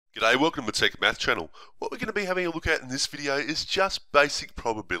G'day, welcome to Tech Math Channel. What we're going to be having a look at in this video is just basic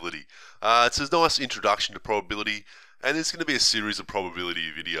probability. It's a nice introduction to probability, and there's going to be a series of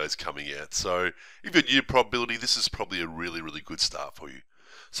probability videos coming out. So if you're new to probability, this is probably a really good start for you.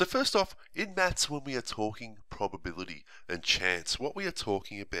 So first off, in maths, when we are talking probability and chance, what we are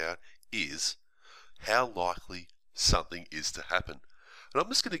talking about is how likely something is to happen. And I'm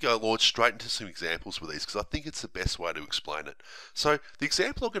just going to go launch straight into some examples with these because I think it's the best way to explain it. So the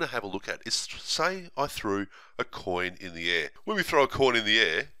example I'm going to have a look at is, say I threw a coin in the air. When we throw a coin in the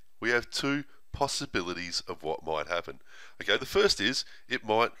air, we have two possibilities of what might happen. Okay, the first is it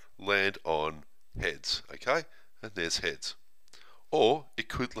might land on heads, okay, and there's heads. Or it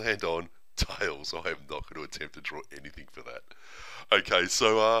could land on tails. I am not going to attempt to draw anything for that. Okay,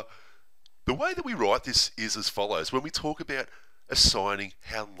 so the way that we write this is as follows. When we talk about assigning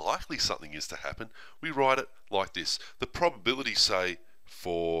how likely something is to happen, we write it like this. The probability, say,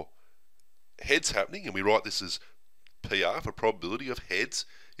 for heads happening, and we write this as PR for probability of heads,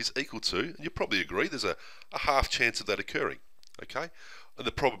 is equal to, and you probably agree, there's a half chance of that occurring, okay? And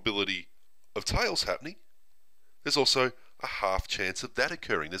the probability of tails happening, there's also a half chance of that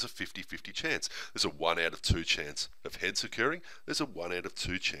occurring. There's a 50-50 chance. There's a 1 out of 2 chance of heads occurring. There's a 1 out of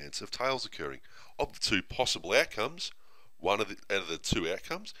 2 chance of tails occurring. Of the two possible outcomes, out of the two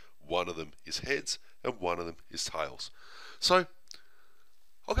outcomes, one of them is heads and one of them is tails. So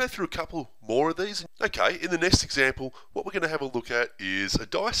I'll go through a couple more of these. Okay, in the next example, what we're going to have a look at is a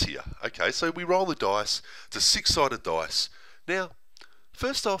dice here. Okay, so we roll the dice. It's a six-sided dice. Now,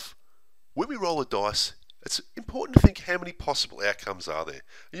 first off, when we roll a dice, it's important to think how many possible outcomes are there.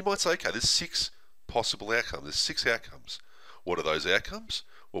 And you might say, okay, there's 6 possible outcomes. There's 6 outcomes. What are those outcomes?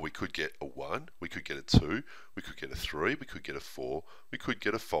 Well, we could get a 1, we could get a 2, we could get a 3, we could get a 4, we could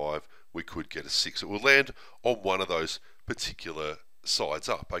get a 5, we could get a 6. It will land on one of those particular sides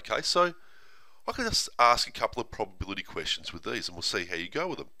up. Okay, so I can just ask a couple of probability questions with these and we'll see how you go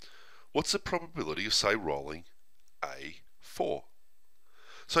with them. What's the probability of, say, rolling a 4?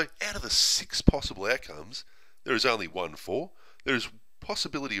 So out of the 6 possible outcomes, there is only one 4. There is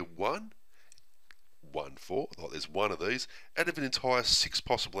possibility of 1, 4, like there's one of these, out of an entire 6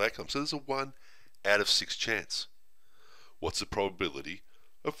 possible outcomes. So there's a 1 out of 6 chance. What's the probability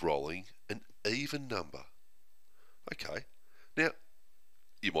of rolling an even number? Okay, now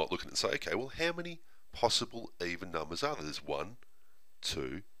you might look at it and say, okay, well, how many possible even numbers are there? There's 1,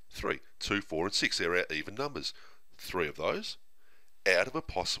 2, 3. 2, 4, and 6. They're our even numbers. 3 of those out of a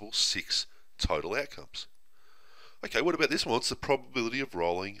possible 6 total outcomes. Okay, what about this one? What's the probability of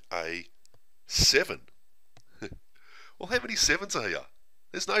rolling a 7? Well, how many 7s are here?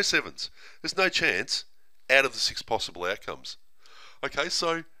 There's no 7s. There's no chance out of the 6 possible outcomes. Okay,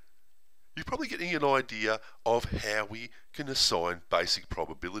 so you're probably getting an idea of how we can assign basic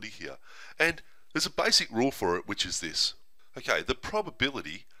probability here. And there's a basic rule for it, which is this. Okay, the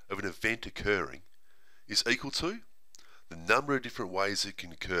probability of an event occurring is equal to the number of different ways it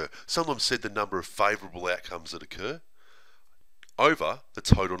can occur. Sometimes said the number of favourable outcomes that occur over the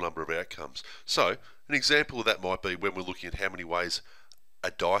total number of outcomes. So an example of that might be when we're looking at how many ways a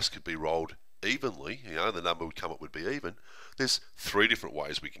dice could be rolled evenly, the number would come up would be even. There's 3 different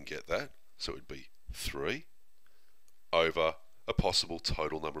ways we can get that. So it would be 3 over a possible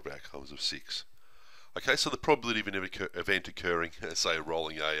total number of outcomes of 6. Okay, so the probability of an event occurring, say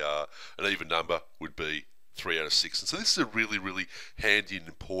rolling an even number, would be 3 out of 6. And so this is a really handy and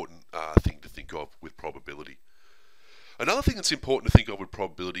important thing to think of with probability. Another thing that's important to think of with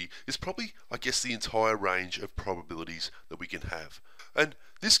probability is probably, I guess, the entire range of probabilities that we can have. And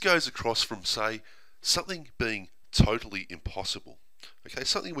this goes across from, say, something being totally impossible. Okay,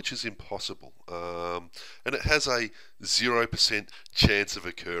 something which is impossible, and it has a 0% chance of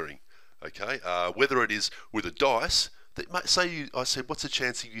occurring. Okay, whether it is with a dice, that might say I said, what's the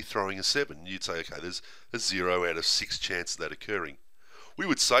chance of you throwing a 7? And you'd say, okay, there's a 0 out of 6 chance of that occurring. We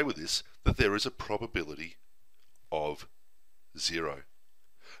would say with this that there is a probability of 0.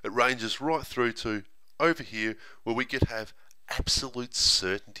 It ranges right through to over here where we could have absolute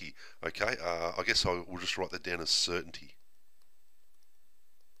certainty. Okay, I guess I will just write that down as certainty.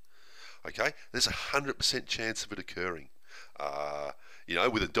 Okay, there's a 100% chance of it occurring.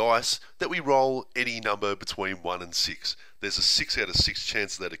 With a dice that we roll any number between 1 and 6. There's a 6 out of 6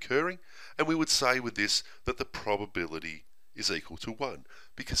 chance of that occurring, and we would say with this that the probability is equal to 1,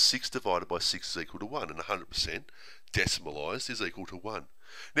 because 6 divided by 6 is equal to 1, and 100% decimalised is equal to 1.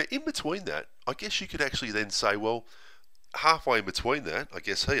 Now, in between that, I guess you could actually then say, well, halfway in between that, I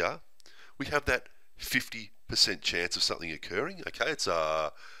guess here, we have that 50% chance of something occurring. Okay, it's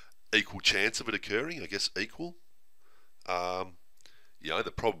a equal chance of it occurring, I guess equal.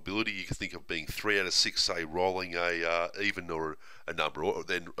 The probability you can think of being 3 out of 6, say, rolling a even or a number, or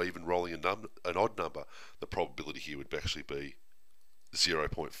then even rolling an odd number. The probability here would actually be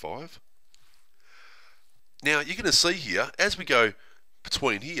 0.5. Now you're going to see here, as we go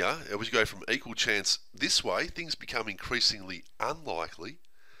between here, as we go from equal chance this way, things become increasingly unlikely.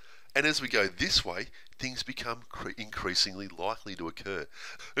 And as we go this way, things become increasingly likely to occur.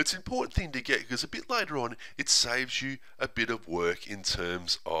 It's an important thing to get because a bit later on, it saves you a bit of work in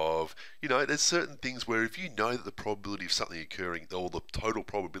terms of, there's certain things where if you know that the probability of something occurring, or the total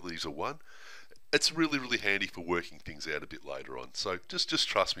probabilities are 1, it's really, really handy for working things out a bit later on. So just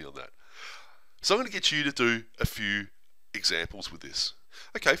trust me on that. So I'm going to get you to do a few examples with this.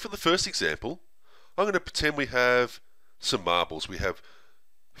 Okay, for the first example, I'm going to pretend we have some marbles. We have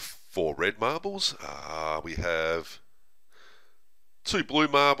 4 red marbles, we have 2 blue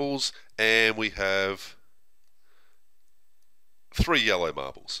marbles, and we have 3 yellow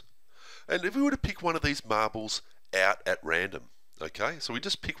marbles. And if we were to pick one of these marbles out at random, okay, so we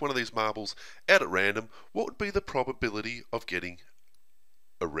just pick one of these marbles out at random, what would be the probability of getting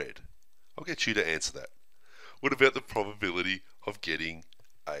a red? I'll get you to answer that. What about the probability of getting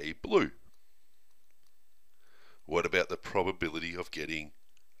a blue? What about the probability of getting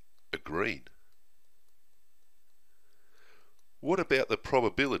a green? What about the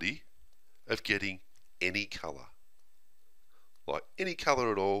probability of getting any colour? Like any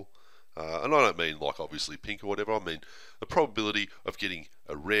colour at all, and I don't mean like obviously pink or whatever, I mean the probability of getting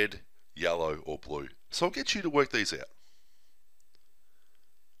a red, yellow or blue. So I'll get you to work these out.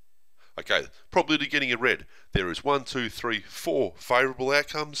 Okay, probability of getting a red. There is 1, 2, 3, 4 favourable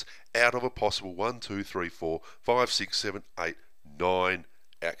outcomes out of a possible 1, 2, 3, 4, 5, 6, 7, 8, 9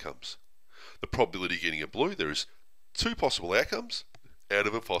 outcomes. The probability of getting a blue, there is 2 possible outcomes out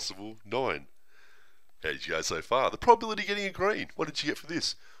of a possible 9. How did you go so far? The probability of getting a green, what did you get for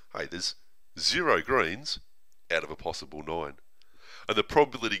this? Hey, there's 0 greens out of a possible 9. And the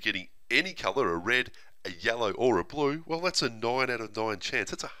probability of getting any colour, a red, a yellow or a blue, well, that's a 9 out of 9 chance.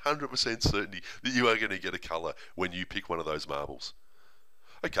 That's 100% certainty that you are going to get a colour when you pick one of those marbles.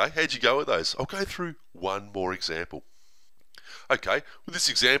 Okay, how'd you go with those? I'll go through one more example. Okay, with this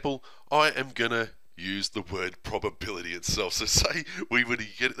example, I am going to use the word probability itself. So say we were to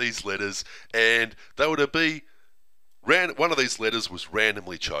get these letters and they were to be, one of these letters was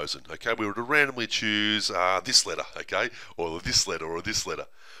randomly chosen. Okay, we were to randomly choose this letter, okay, or this letter or this letter.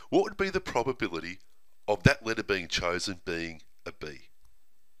 What would be the probability of that letter being chosen being a B?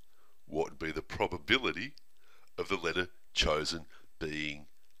 What would be the probability of the letter chosen being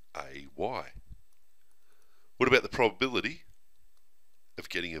a Y? What about the probability of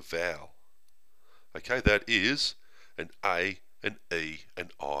getting a vowel? Okay, that is an A, an E,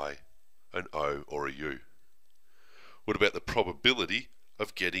 an I, an O, or a U. What about the probability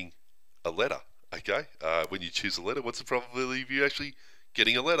of getting a letter? Okay, when you choose a letter, what's the probability of you actually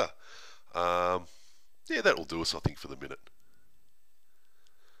getting a letter? Yeah, that will do us, I think, for the minute.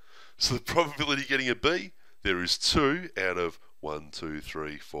 So the probability of getting a B, there is 2 out of 1, 2,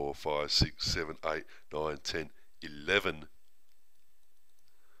 3, 4, 5, 6, 7, 8, 9, 10, 11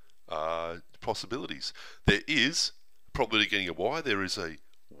 possibilities. There is probability of getting a Y, there is a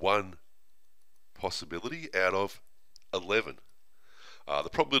 1 possibility out of 11. The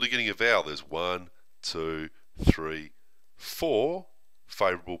probability of getting a vowel, there's 1, 2, 3, 4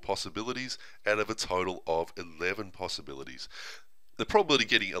 favourable possibilities out of a total of 11 possibilities. The probability of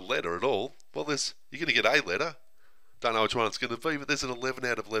getting a letter at all, well, you're going to get a letter. Don't know which one it's going to be, but there's an 11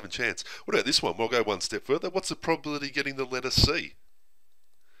 out of 11 chance. What about this one? We'll go one step further. What's the probability of getting the letter C?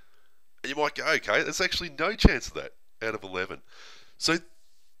 And you might go, okay, there's actually no chance of that out of 11. So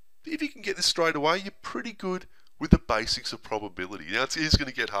if you can get this straight away, you're pretty good with the basics of probability. Now it is going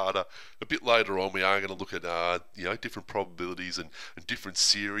to get harder. A bit later on, we are going to look at different probabilities and different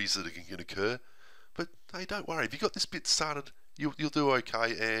series that can occur. But hey, don't worry. If you got this bit started, you'll do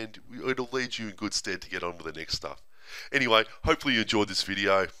okay, and it'll lead you in good stead to get on with the next stuff. Anyway, hopefully you enjoyed this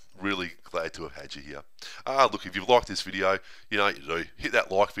video. Really glad to have had you here. Look, if you've liked this video, you know what you do. Hit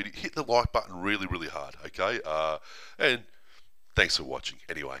that like video. Hit the like button really, really hard, okay? And thanks for watching.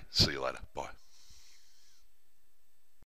 Anyway, see you later. Bye.